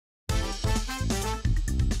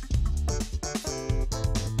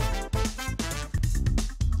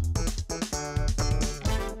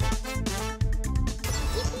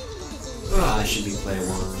I should be player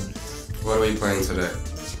 1. What are we playing today?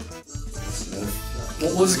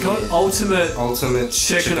 What was it called? Ultimate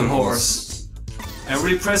Chicken Horse.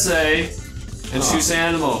 Everybody press A and choose the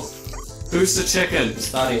animal. Who's the chicken?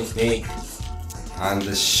 Starting with me. I'll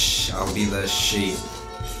be the sheep.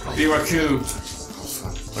 I'll be raccoon. Oh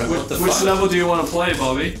fuck. What the Which fuck? level do you want to play,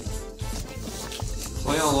 Bobby?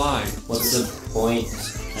 Play online. What's the point?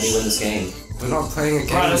 How do you win this game? We're not playing a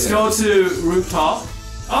game. Right, let's yet. go to rooftop.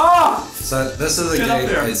 Ah! So this is a Get up game.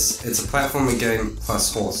 there. It's a platforming game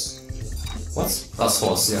plus horse. What? Plus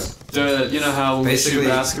horse. Yeah. You know how we shoot Basically-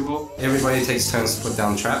 basketball? Everybody takes turns to put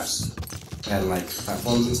down traps and like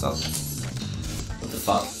platforms and stuff. What the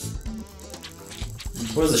fuck?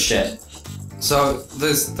 What is the shit? So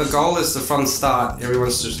the goal is from start. Everyone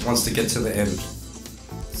just wants to get to the end.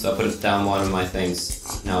 So I put it down one of my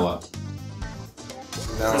things. Now what?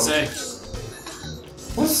 Now, Press A.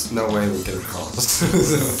 there's no way we'll get across.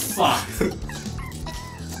 Fuck.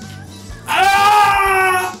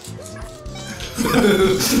 Ah!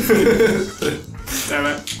 Damn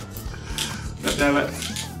it. Damn it.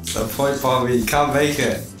 The point, Bobby. You can't make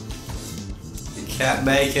it. You can't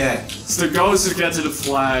make it. So the goal is to get to the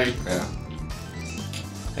flag. Yeah.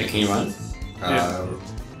 Hey, can you run?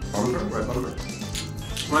 Bumper? Right bumper?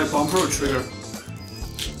 Right bumper or trigger?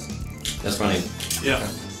 Just running. Yeah.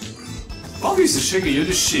 Bobby's the chicken, you're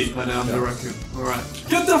the sheep, and I'm the raccoon. Alright.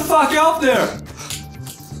 Get the fuck out there!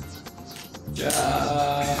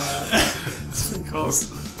 It's been close.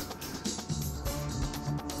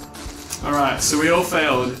 Alright, so we all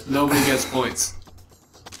failed. Nobody gets points.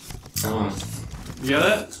 Oh. You get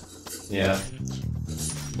it? Yeah.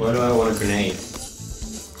 Where do I want a grenade?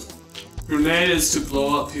 Grenade is to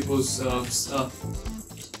blow up people's stuff.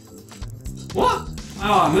 What?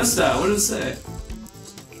 Oh, I missed that. What did it say?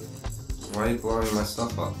 Why are you blowing my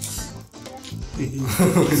stuff up?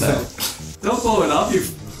 Don't blow it up. You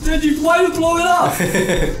why did you blow it up?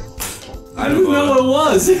 I didn't know what it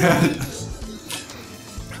was.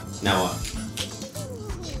 Now what?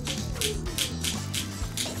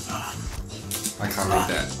 I can't make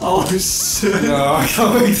that. Oh shit. No, I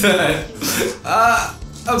can't make that.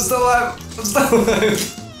 I'm still alive. I'm still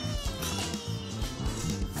alive.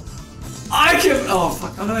 I can. Oh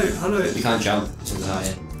fuck! How do I? You can't jump to the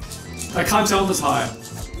higher. I can't jump as high.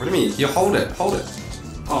 What do you mean? You hold it. Hold it.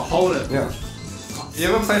 Oh, hold it. Yeah. You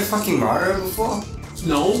ever played fucking Mario before?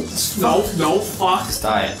 No, fuck. Just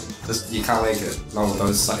die. Just you can't make it. No,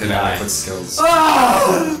 those Die. inadequate skills.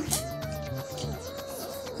 Ah!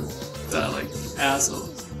 That like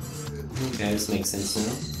assholes. Okay, this makes sense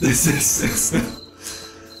now. This is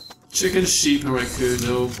chicken, sheep, and raccoon.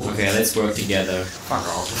 No point. Okay, let's work together. Fuck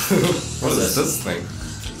off. What What's is this thing?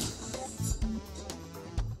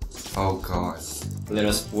 Oh god. Let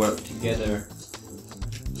us work together.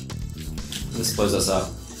 This blows us up.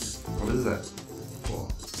 What is that? Cool.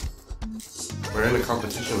 We're in a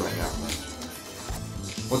competition right now.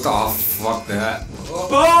 What the fuck that?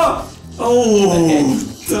 Ah! Oh,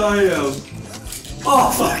 damn.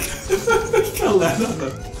 Oh, fuck. Can't land on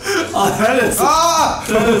it. Oh, that is a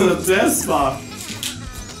death spot.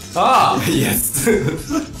 Ah! Yes.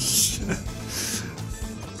 Shit.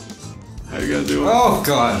 How you gonna do it? Oh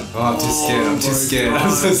god. Oh, I'm too scared. I'm too my scared. I'm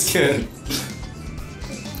God. so scared.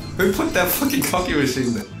 Who put that fucking coffee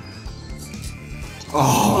machine there? Oh, Oh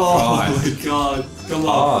god. my god. Come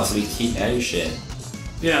on. Oh, so we keep adding shit.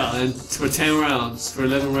 Yeah, and for 10 rounds, for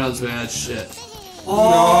 11 rounds we had shit. No.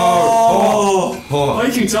 Oh! Oh. Oh,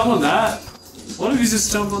 you can jump on that. What if you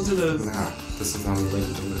just jump onto the... Nah, this is not the way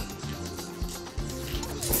to do it.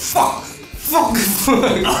 Fuck! Fuck!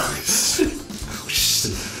 Fuck! Oh, shit. Oh,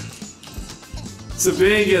 shit. So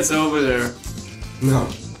Bing gets over there. No,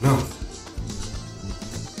 no.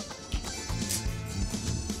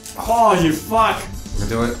 Oh, you fuck! I'm gonna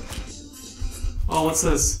do it. Oh, what's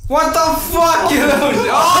this? What the fuck? You know? No!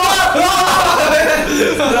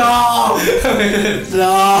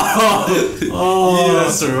 No! Oh!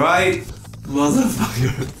 Yes, right.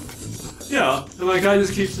 Motherfucker. Yeah, and my guy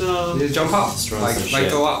just keeps, You jump up. Destroying Like some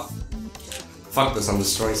shit. go up. Fuck this, I'm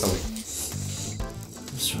destroying something.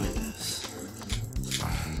 Let's try this.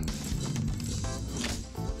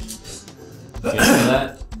 You destroy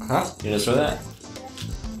that? Huh? You destroy that?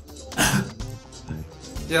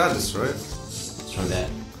 Yeah, I destroy it. Let's try that.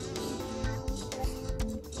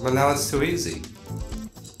 But now it's too easy.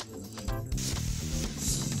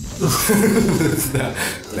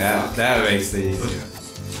 that makes it easier.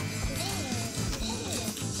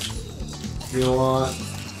 You know what?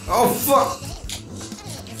 Oh fuck!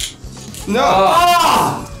 No!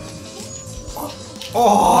 Ah!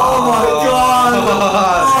 Oh, my God! Oh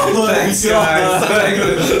my Thanks God.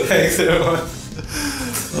 guys! Thanks everyone!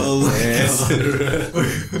 Oh my Yes.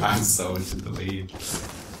 god. I'm so into the lead.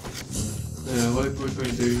 Yeah, what can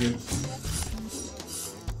we do here?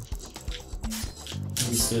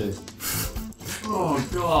 Me too. Oh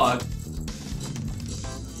god.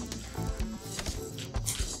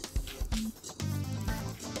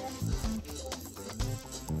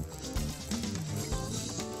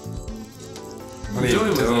 What are you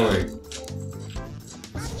with doing?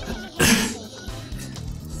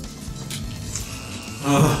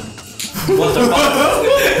 What the fuck?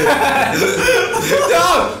 No!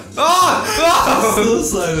 Oh! So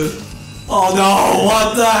excited. Oh no,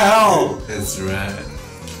 what the hell? It's red.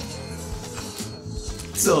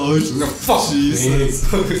 So No, fuck Jesus.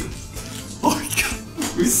 me. Oh my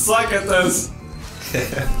god. We suck at this.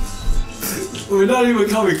 We're not even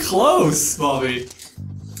coming close, Bobby.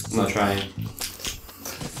 I'm not trying.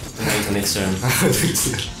 Maybe the next turn.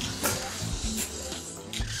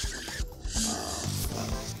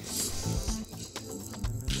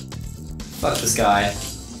 Fuck this guy.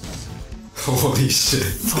 Holy shit.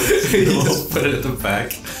 He just put it at the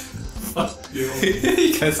back. Fuck you.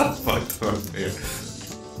 You guys are fucked up here.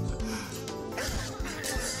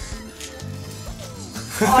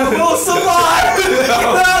 I will survive!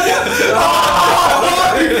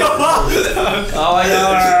 Oh my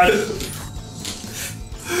god!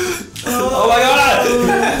 Oh my god!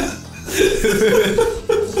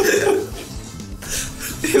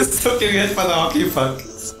 He's still getting hit by the hockey puck.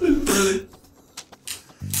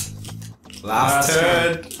 Last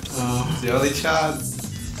turn. Oh, The only chance.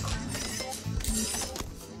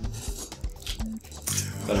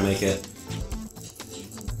 Gotta make it.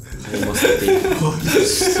 Almost deep.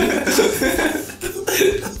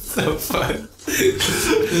 So fun.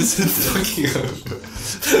 this is Fucking over.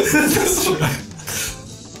 That's right.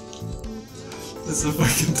 This is a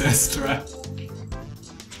fucking death trap.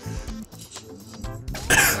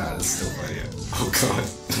 Ah, that's still funny. Oh god.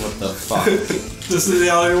 What the fuck? This is the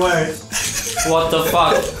only way. What the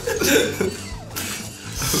fuck?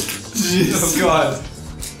 Jeez. Oh god.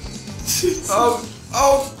 Jeez.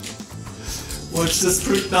 Oh. Watch this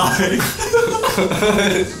prick die.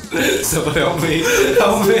 Someone help me.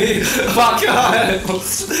 Help me. Fuck god.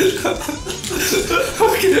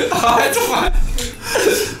 Okay. Oh, it's fine.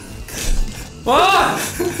 Ah!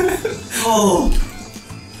 Oh.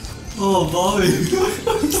 Oh, Bobby.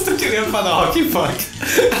 I'm still getting hit by the hockey puck.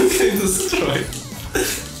 I'm getting destroyed.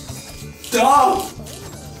 Stop!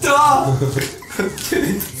 Stop!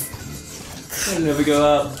 I never go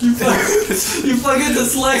up. You fucking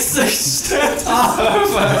dyslexic. Stand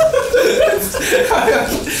up!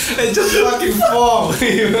 It just fucking fall.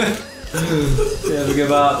 Never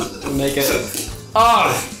give up. Make it.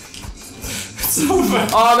 Ah! It's over.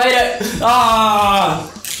 Oh, I made it! Ah!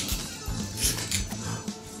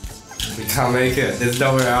 We can't make it. There's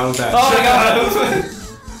no way out of that. Oh my god!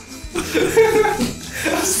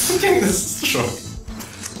 I'm still getting destroyed.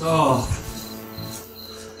 Oh.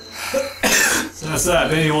 So that's that.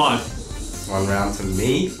 Then you won. One round to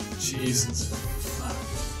me. Jesus.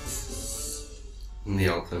 The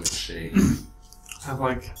ultimate shade. I have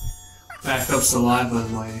like backup saliva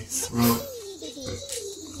in my throat.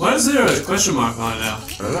 Why is there a question mark on it now?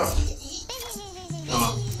 I don't know.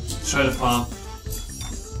 Oh, try to farm.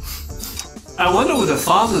 I wonder what the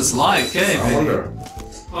farm is like, hey, I baby. wonder.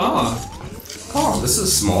 Oh. Oh, this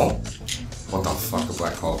is small. What the fuck, a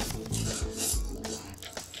black hole?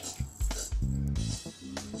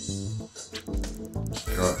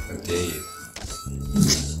 God, I dare you.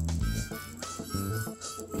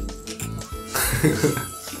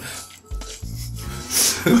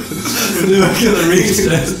 We're never gonna reach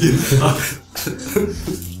that, you fuck.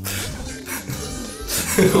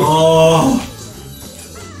 Oh.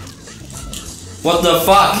 What the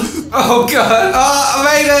fuck? Oh god! Oh, I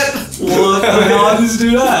made it! What the hell? How did you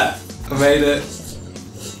do that? I made it.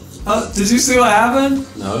 Did you see what happened?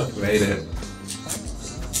 No. Made it.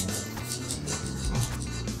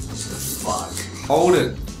 Fuck. Hold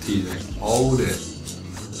it, TJ. Hold it.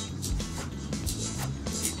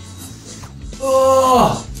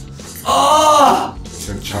 Oh! Oh!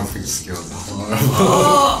 Your jumping skills are horrible.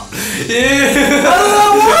 Oh! Yeah! How did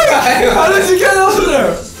that work? How did you get over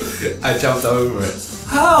there? I jumped over it.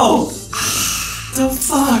 How? The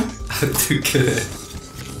fuck? I took it.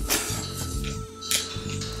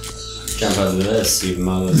 Jump over this, you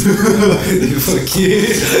mother. You fuck you.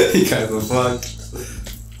 You guys are fucked.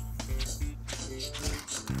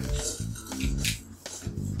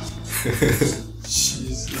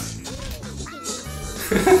 Jesus.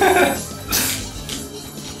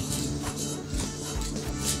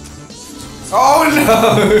 Oh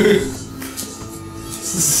no!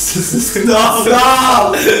 This is No!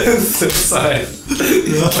 No! Suicide.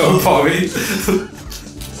 Kill Bobby.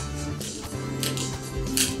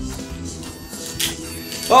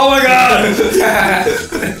 Oh my god!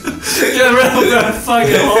 Get rid of that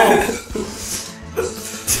fucking hole!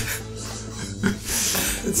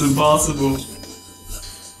 It's impossible.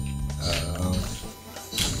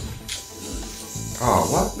 Oh,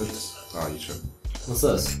 what? Oh, you should. What's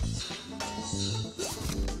this?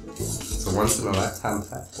 It's a once in a lifetime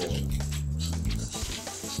platform.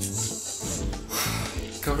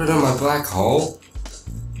 Got rid of my black hole?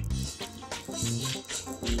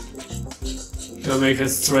 Gonna make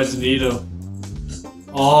us thread the needle.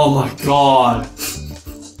 Oh my god.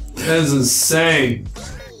 That is insane.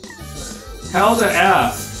 How the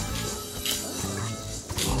F?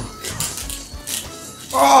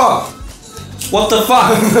 Oh! What the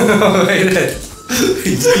fuck? Wait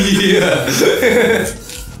yeah.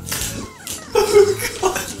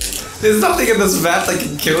 There's nothing in this map that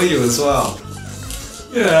can kill you as well.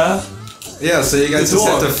 Yeah. Yeah, so you guys The just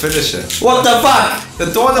have door. to finish it. What the fuck? The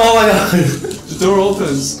door. Oh my god! The door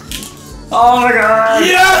opens. Oh my god!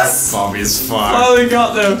 Yes! Bobby's fucked. Finally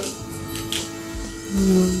got there.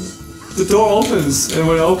 The door opens, and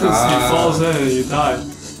when it opens, he falls in and you die.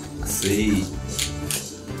 See.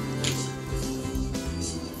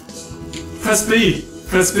 Press B.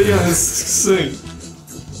 Press B on his thing.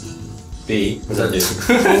 B. What does that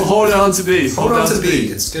do? Hold on to B. Hold on to B.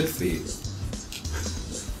 It's good for you.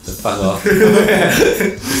 The fuck off.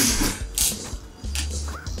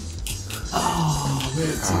 Oh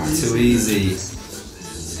man, Ah, too easy.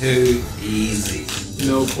 Too easy.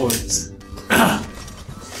 no points.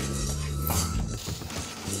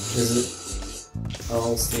 Is it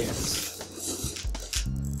all stairs?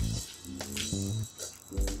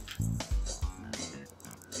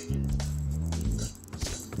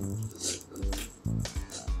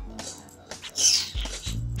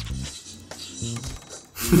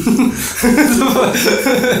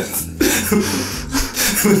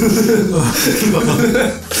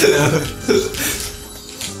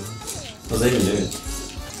 What's that even doing?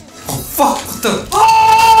 Oh fuck! What the?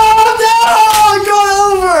 Oh no! I got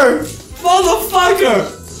over! Motherfucker!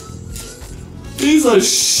 Piece of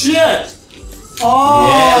shit! Oh!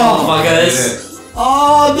 Yeah, motherfuckers!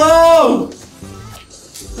 Oh no!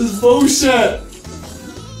 This is bullshit!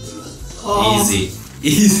 Oh, Easy.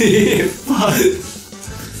 Easy. fuck.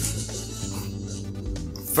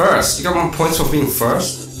 First, you got 1 point for being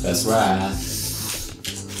first. That's right.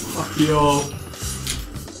 Fuck you all.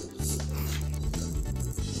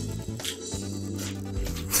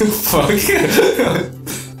 Fuck.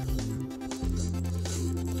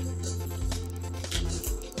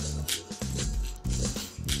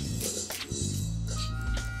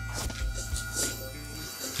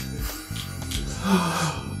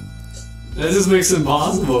 That just makes it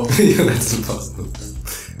impossible. Yeah, that's impossible.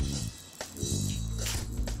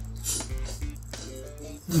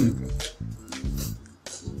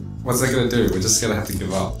 What's that gonna do? We're just gonna have to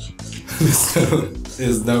give up.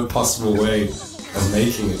 There's no possible way of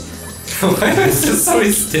making it. Why is this so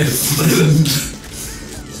stiff?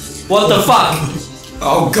 What the fuck?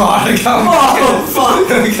 Oh god, I can't Oh fuck!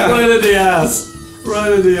 I can't. Right in the ass.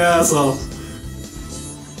 Right in the asshole.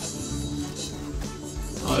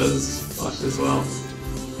 Oh, this is fucked as well.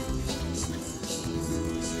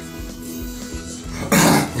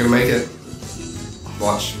 I'm gonna make it.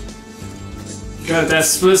 Watch. God, that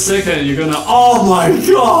split second, you're gonna. Oh my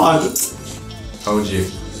god! Told you.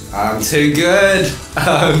 I'm too good.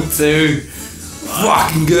 I'm too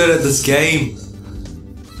fucking good at this game.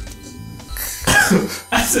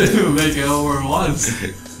 I didn't even make it over once.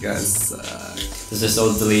 You guys suck. Let's just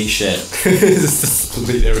all delete shit. Just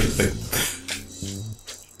delete everything.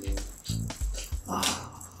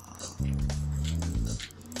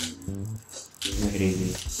 Make it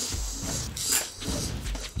easy.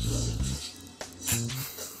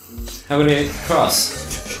 How would it cross?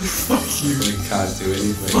 Fuck you. We can't do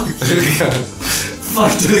anything. We can't.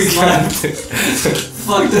 Fuck this life.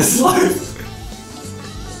 Fuck this life.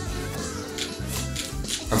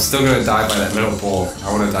 I'm still gonna die by that middle ball.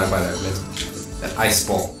 I wanna die by that ice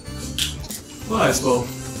ball. What ice ball?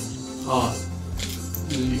 Oh.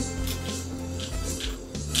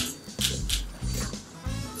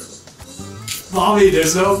 Bobby,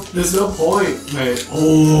 there's no point, mate.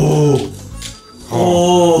 Oh.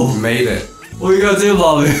 Oh. You made it. What you gonna do,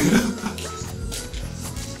 Bobby?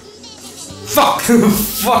 Fuck!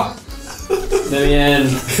 Fuck! Let me in.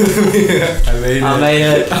 I made it. I made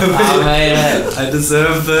it. I made it. I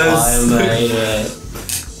deserve this. I made it.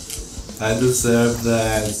 I deserve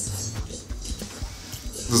that.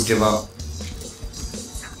 Just give up.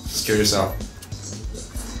 Just kill yourself.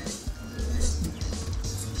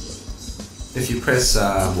 If you press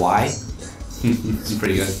Y, it's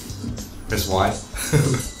pretty good. Press Y.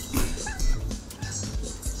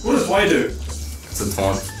 What does Y do? It's a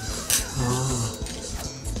taunt.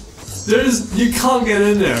 You can't get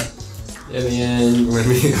in there. Let me in. Let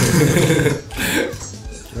me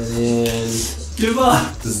Let me in. Give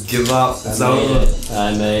up. just give up. It's I made over. it.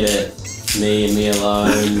 I made it. Me and me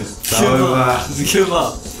alone. It's over. Just give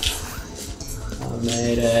up. I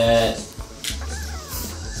made it.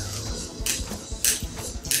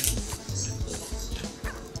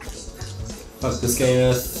 Fuck this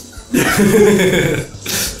game.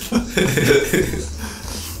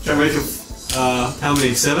 Can I make it? How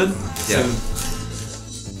many? 7? Yeah. 7.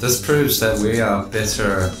 This proves that we are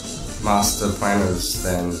better master planners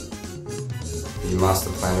than the master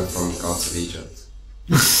planner from Gods of Egypt.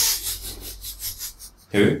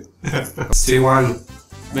 Who?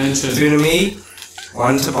 2-1. Mention. 2 to me,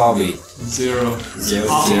 1 to Bobby. 0. Zero.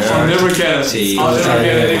 I'll never get it. T. I'll never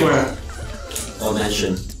get it anywhere. Or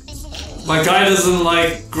mention. My guy doesn't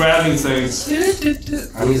like grabbing things.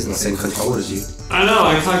 I'm using the same controller as you. I know,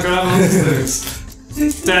 I can't grab onto things.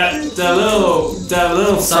 That little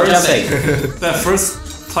Stop first, jumping. that first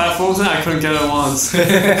platform thing, I couldn't get it once. How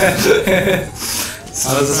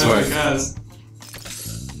does this work? Guys.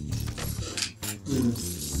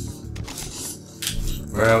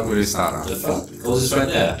 Well, we start The off. fuck? What was this right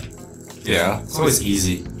there? Yeah, it's always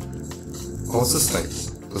easy. What's this thing?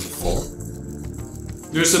 Does it fall?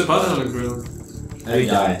 There's a button on the ground. How do you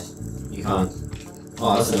die? You can't.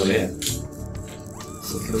 Oh, that's over here.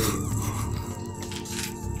 So kill you.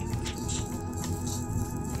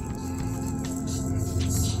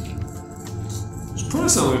 Put it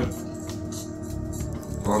somewhere.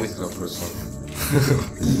 Bobby's got first one.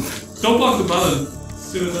 Don't block the button.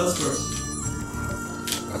 See what it does first.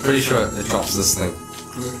 I'm pretty sure it drops this thing.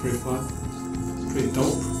 That's pretty fun. Pretty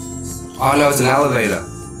dope. Oh no, it's an elevator.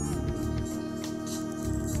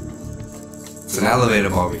 It's an elevator,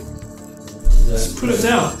 Bobby. Just put it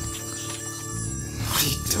down. What are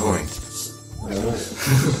you doing? I don't know.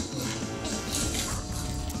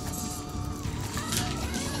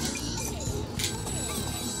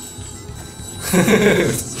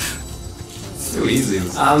 It's too easy.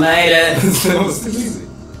 I made it. It's too easy.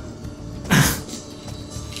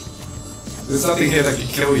 There's nothing here that can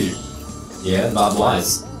kill you. Yeah, barbed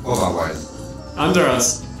wires. What about white? Under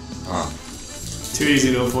us. Ah, Too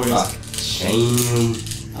easy, no points. fuck. Shame.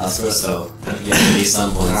 I swear so. You have to be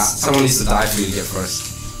some Nah, points. someone needs to die for you to get first.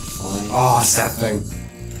 Fine. Oh, it's that thing.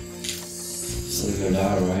 Someone's gonna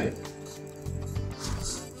die, right?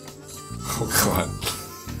 Oh god.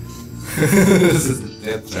 This is a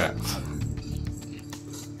death trap.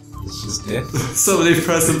 It's just death. Somebody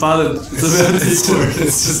press the button. It's about teamwork.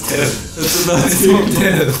 It's just death. It's about It's all teamwork.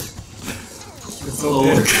 death. It's all Oh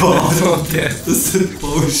death. god. It's all death. This is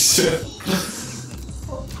bullshit.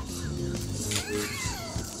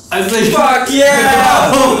 I think. Fuck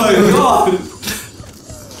yeah! Oh my god!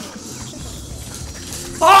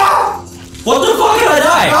 What the fuck did I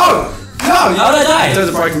die? No! No! How did I die? There's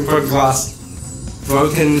a broken glass.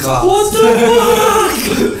 Broken glass. What the fuck?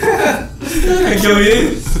 I kill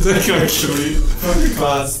you? They're gonna kill you. Broken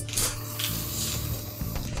glass.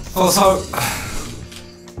 Also,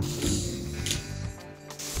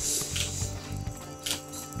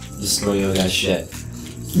 Destroy your guys' shit.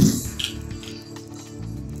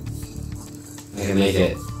 I can make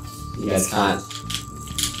it. You guys can't.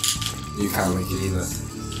 you can't make it either.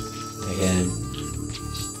 I can.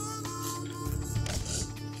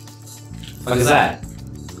 Fuck is that?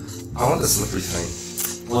 I want the slippery thing.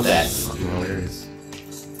 Want that? Fucking hilarious.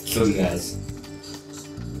 Kill you guys.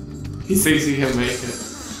 He thinks he can make it.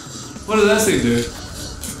 What does that thing do?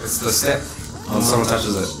 It's the step. When someone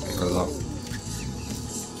touches it, it goes up.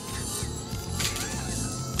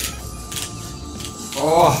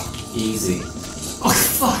 Oh! Easy. Oh,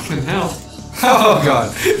 fucking hell. Oh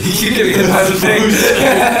god! You keep getting another thing.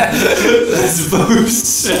 That's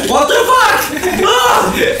bullshit. What the fuck?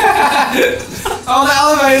 Oh, the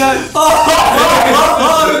elevator! Oh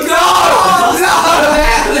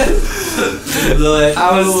no! Blew it. I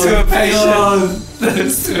was too impatient. God. I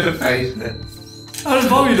was too impatient. How did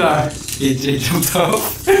Bobby die? He jumped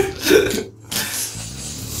off.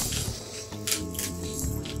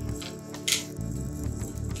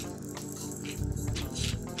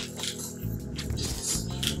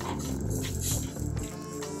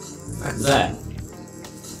 What's that?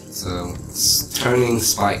 So, it's turning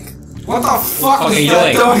spike. What the fuck are is you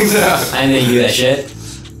that doing? doing there? I didn't do that shit.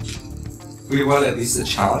 We want at least a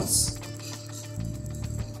chance.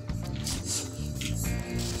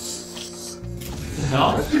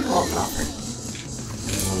 hell?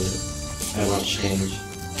 I want change.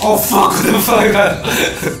 Oh fuck! What the fuck?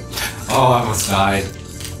 Oh, I almost died.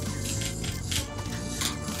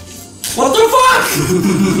 What the fuck?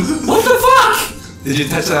 What the fuck? Did you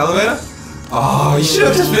touch the elevator? Oh, you should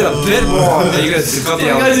have just been a bit more. You got the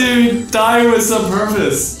Because elevator. you die with some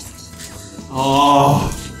purpose. Oh.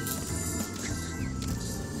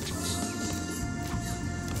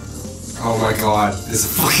 Oh my god, there's a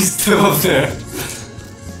fucking still up there.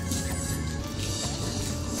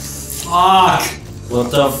 Fuck.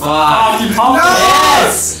 What the Fuck, fuck? you popped No!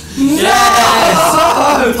 Yes!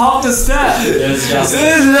 Yes! You popped the step! It's just.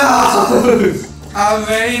 No! I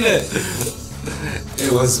made it!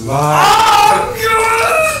 It was mine! Oh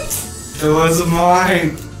god! It was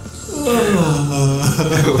mine!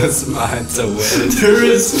 It was mine to win. There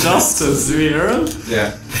is justice, do you hear him?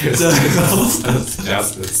 Yeah, there's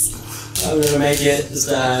justice. I'm gonna make it this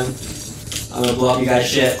time. I'm gonna blow up you guys'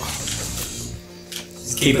 shit.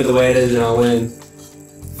 Just keep it the way it is and I'll win.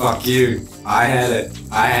 Fuck you. I had it.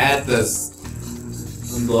 I had this.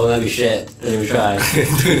 I'm blowing up your shit. Don't even try.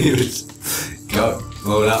 Don't even go.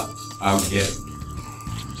 Blow it up. I'm here.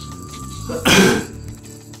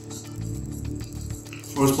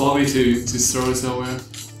 Force Bobby to throw it somewhere.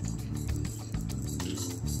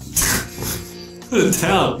 Put it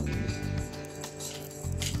down.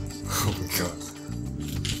 Oh my god.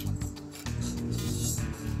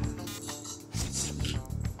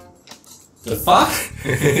 The fuck?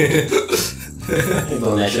 I'm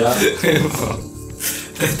blowing that shit up.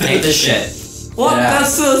 Take this shit. What? Yeah.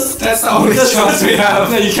 That's just... That's the only chance we have.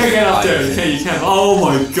 No, you can't get up there. You can't. Oh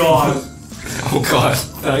my god. Oh god.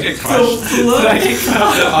 Did I get crushed? Did I get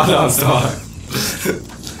crushed? Oh no, I'm sorry.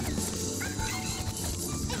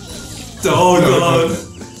 Oh god.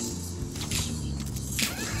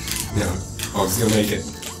 No. Oh, I was gonna make it.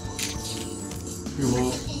 You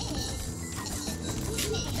won't.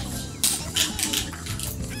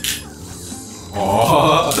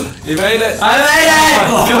 Oh, you made it! I made it!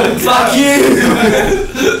 Oh, Fuck you!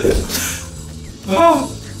 Oh.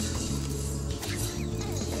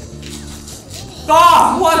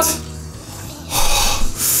 Ah! What?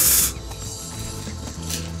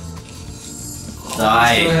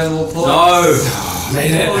 Die. Have more points. No!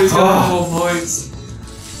 Made it! Oh, he's got Oh. more points.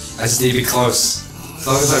 I just need to be close. As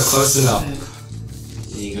long as I'm close enough.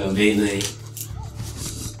 You gonna beat me.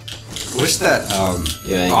 Wish that,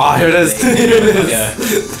 Yeah. Oh, here it is! Here it is! Yeah.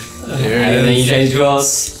 Here And then it you is. change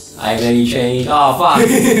yours. And then you change. Oh fuck!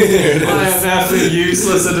 Here it I is. am absolutely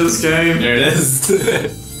useless in this game. Here it is.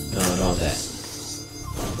 No, I don't want that.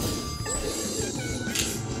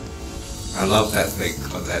 I love that thing.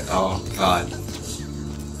 Oh, that. Oh, god.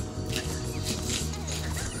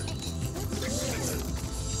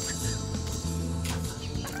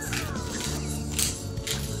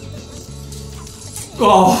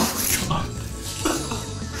 Oh my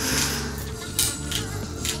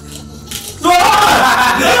god.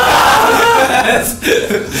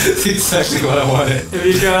 That's exactly what I wanted. If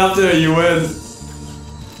you get up there, you win.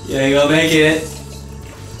 You ain't gonna make it.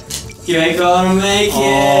 You ain't gonna make it.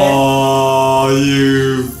 Oh,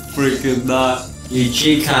 you freaking nut. You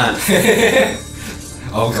cheat cunt.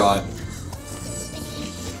 Oh god.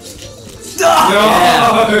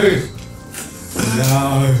 Ah! No!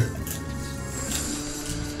 No!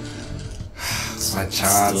 It's my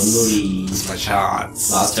chance. Still in the lead. It's my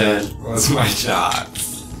chance. Last turn. What's my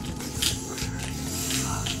chance?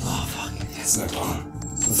 Oh fuck. It's no more.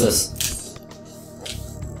 What's this?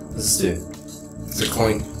 What's this do? It's a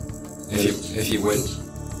coin. If you win,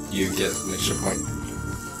 you get an extra point.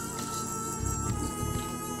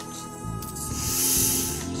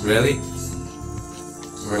 Really?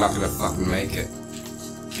 We're not gonna fucking make it.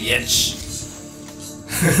 Bitch!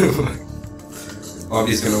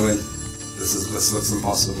 Bobby's gonna win. This looks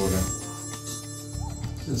impossible now.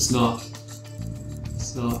 It's not.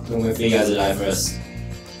 It's not. I'm waiting for you guys to die first.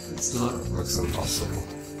 It's not. Looks impossible.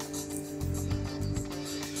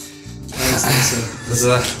 It's There's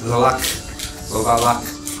a luck. It's all about luck.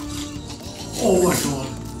 oh my god.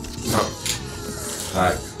 No.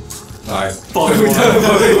 Die. Die. Bobby We won. done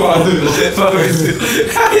Bobby won.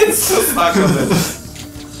 It's so stuck on it.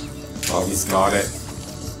 Bobby's got it.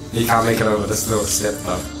 He can't make it over this little step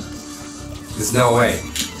though. There's no way.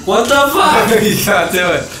 What the fuck? You can't do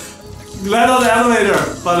it. Land on the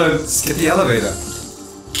elevator button. Just get the elevator.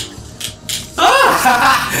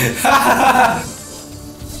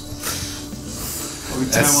 Bobby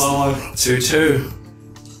That's- 10-1-1. 2-2.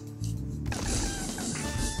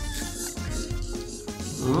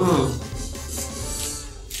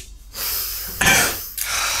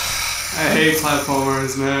 I hate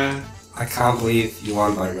platformers, man. I can't believe you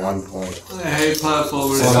won by 1 point. I hate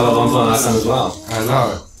platformers. So I got 1 point last time as well. I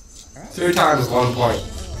know. 2 times 1 point.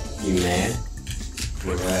 You mad?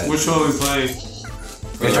 Pretty bad. Which one are we playing?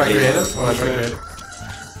 We try creative? Wanna try creative?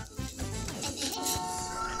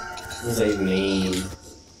 What does that even mean?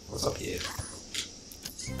 What's up here?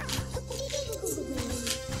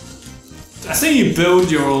 I think you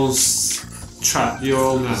build your own trap, your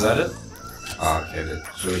own map. Is that it? Oh, okay then.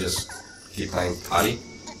 Should we just keep playing party?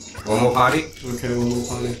 One more party? Okay, one more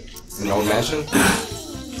party. In the old mansion?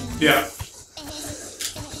 Yeah.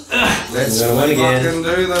 Let's We're gonna win again. fucking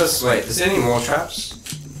do this. Wait, is there any more traps?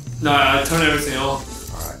 No, I turn everything off.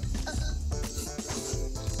 Alright.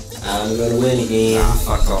 I'm gonna win again. Ah,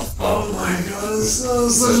 fuck off. Oh my god, this is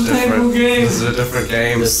This such is a painful different. game. This is a different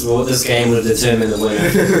game. This game will determine the winner.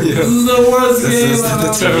 This is the worst This game is the ever.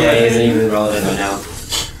 determinant. Yeah, isn't even relevant right now.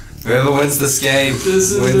 Whoever wins this game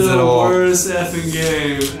This is wins the it all. worst effing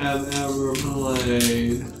game I've ever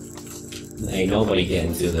played. Ain't nobody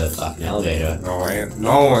getting to the fucking elevator.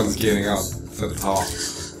 No one's getting up to the top.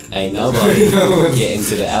 Ain't nobody No one- getting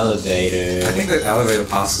to the elevator. I think the elevator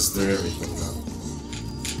passes through everything though.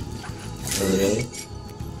 Does it really?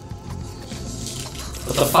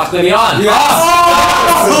 What the fuck, let me on!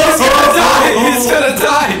 Yes! He's gonna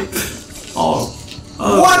die! Oh.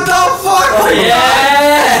 What the fuck? Yeah!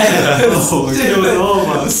 Oh, it was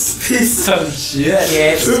almost. Piece of shit.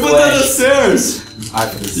 Yeah, Who put that on the stairs? I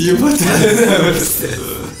put this. You put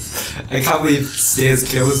that I can't believe stairs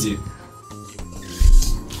kills you.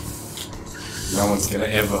 No one's gonna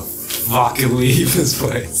ever fucking leave this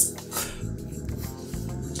place.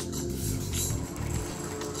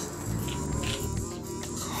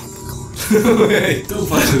 Wait. Don't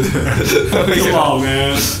put it there. Come on,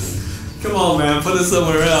 man. Come on, man. Put it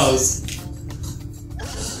somewhere else.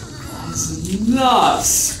 This is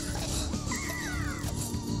nuts.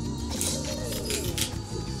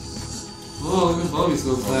 Oh, look at Bobby's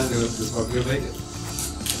going past it. This one gonna make it.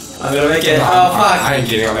 I'm gonna make it. No, Oh, fuck. I ain't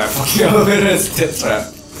getting on that fucking elevator. It's death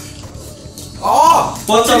trap. Oh!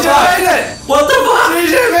 What the TJ fuck? made it! What the fuck?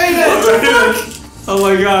 TJ made it! Oh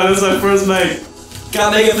my god, that's my first mate.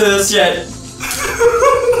 Can't make it first yet.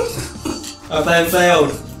 My plan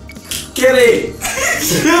failed. Kitty!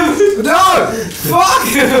 No! Fuck!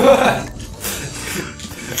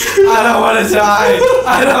 I don't wanna die!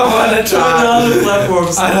 I don't wanna Turn down die! the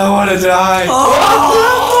platforms. I don't wanna die! Oh,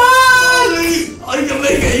 you can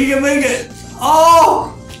make it, you can make it.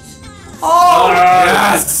 Oh! Oh!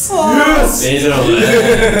 Yes! Yes! He's gonna win.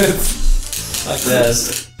 Yes! Like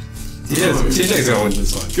this. Yes, TJ's gonna win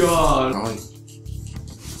this one. God.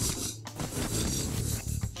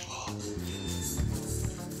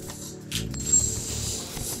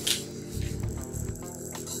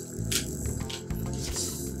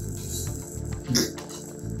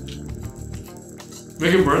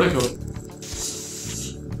 Make it vertical.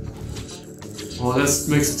 Oh, that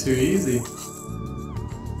makes it too easy.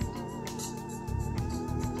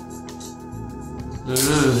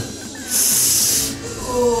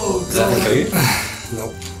 Oh, Is that God. okay?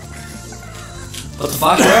 Nope. What the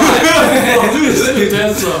fuck? Where am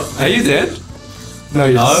Dance up. Are you dead? No,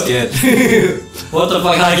 you're No. scared. I? What the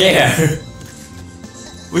fuck? How did I get here?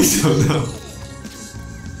 We don't know.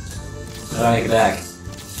 How do I get back?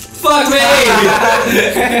 Fuck me!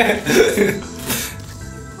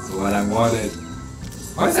 That's what I wanted.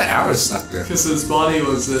 Why is that arrow stuck there? Because his body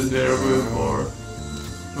was in there before.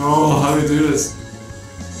 Oh, how do we do this?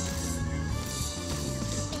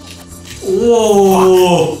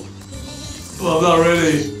 Whoa! Well, I'm not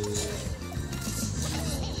ready.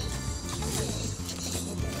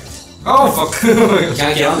 Oh fuck!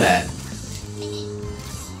 Can't get on that.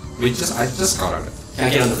 I just got on it.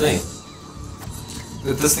 Can't get on the thing.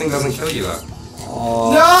 This thing doesn't kill you though.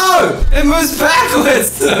 Oh. No! It moves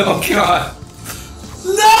backwards! Oh god!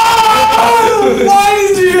 No! Why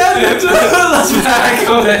did you have to do that?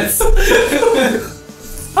 Backwards!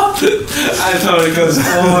 I thought it goes Oh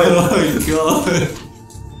my god.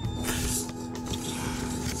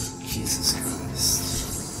 Jesus Christ.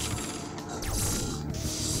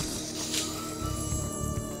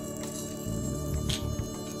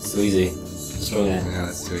 It's too easy. Just throw that. Yeah,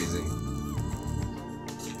 that's too easy.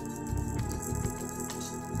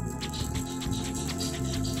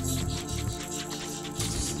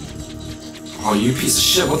 Oh, you piece of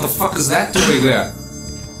shit, what the fuck is that doing there?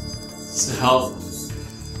 To help.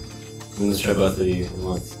 I'm gonna try both of you at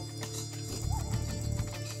once.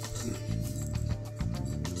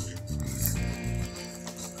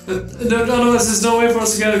 No, there's no way for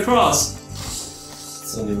us to get across.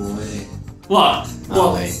 It's only one way. What? No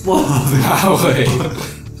What? way. What? How way? I know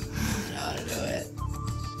how to do it.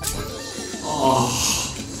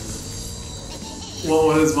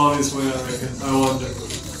 What is Bobby's win, I reckon? I wonder.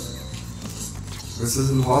 This is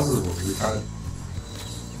impossible. We can't.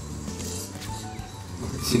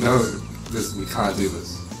 You know, this we can't do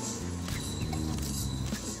this.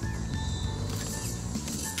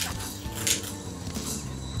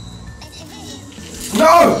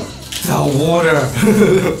 No! The water!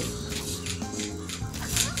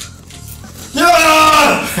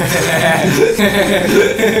 Yeah!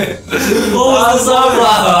 Oh, so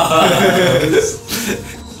close!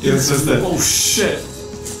 It was just that. Oh shit!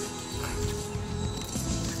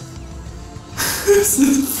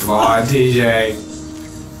 Come on, TJ.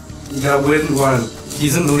 You gotta win one.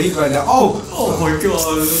 He's in the lead right now. Oh! Oh my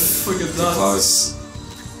god, that's fucking nuts. Close.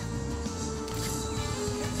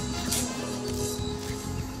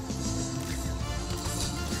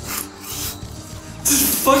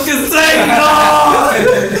 Fucking thing! No!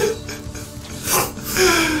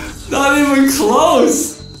 Not even close!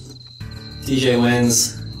 DJ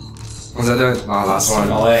wins. Was that it? Oh, last one.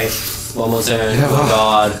 Oh wait, one more turn. Yeah. Oh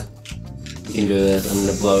god. You can do this. I'm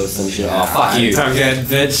gonna blow some shit. Oh, fuck you. Target,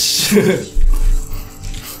 bitch.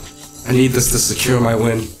 I need this to secure my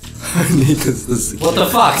win. I need this to secure. What the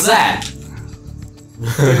fuck is that?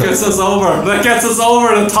 That gets us over. That gets us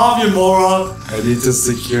over the top, you moron. I need to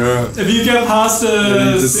secure. If you get past I the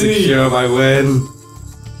need to city, secure my win.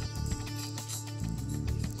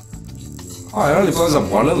 Oh, it only blows up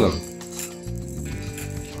one of them.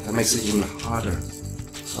 That makes it even harder.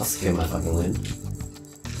 I'll secure my fucking win.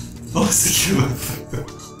 oh, secure.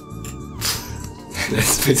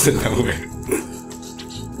 Let's fix it nowhere.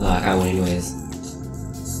 No, I can't win anyways.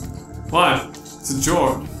 Why? It's a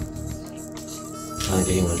draw. Can't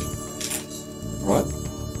get anyone. What?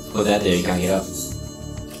 Put that there, you can't get up.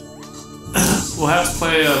 We'll have to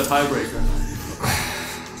play a tiebreaker.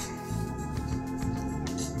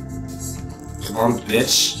 Come on,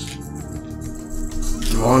 bitch.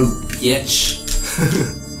 Come on, bitch.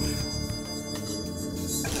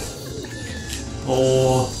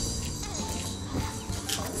 Oh.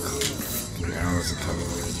 The arrows are coming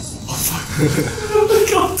in.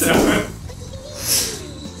 God damn it.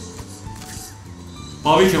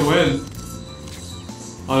 Bobby can win.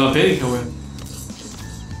 Oh no, Benny can win.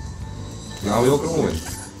 Now we all gonna win.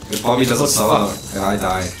 If Bobby doesn't solo and I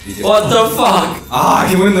die, he gets. What the fuck? Ah, I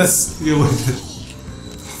can win this! You win.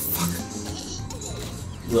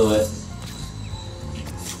 Blew it.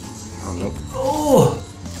 Oh, nope. Oh.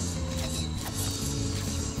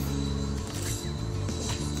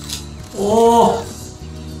 Oh.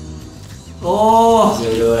 Oh. He's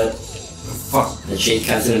gonna do it. Fuck. The cheat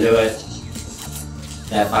cunt's gonna do it.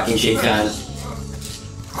 That fucking cheat cunt.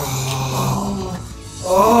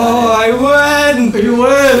 Oh, I win! You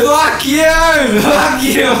win. Fuck you! Fuck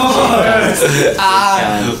you! I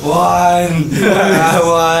won! I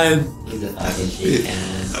won! He's a fucking cheat cunt.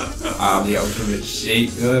 I'm the ultimate sheep.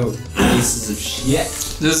 Oh, pieces of shit.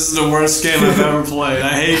 This is the worst game I've ever played. I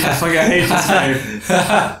hate this game.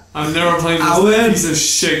 I'm never playing I win. this piece of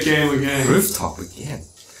shit game again. Rooftop again.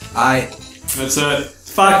 That's it.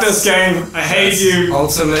 Fuck this game. I hate you.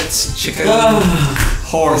 Ultimate chicken.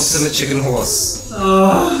 Horse. Ultimate chicken horse.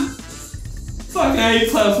 Fuck, I hate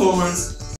platformers.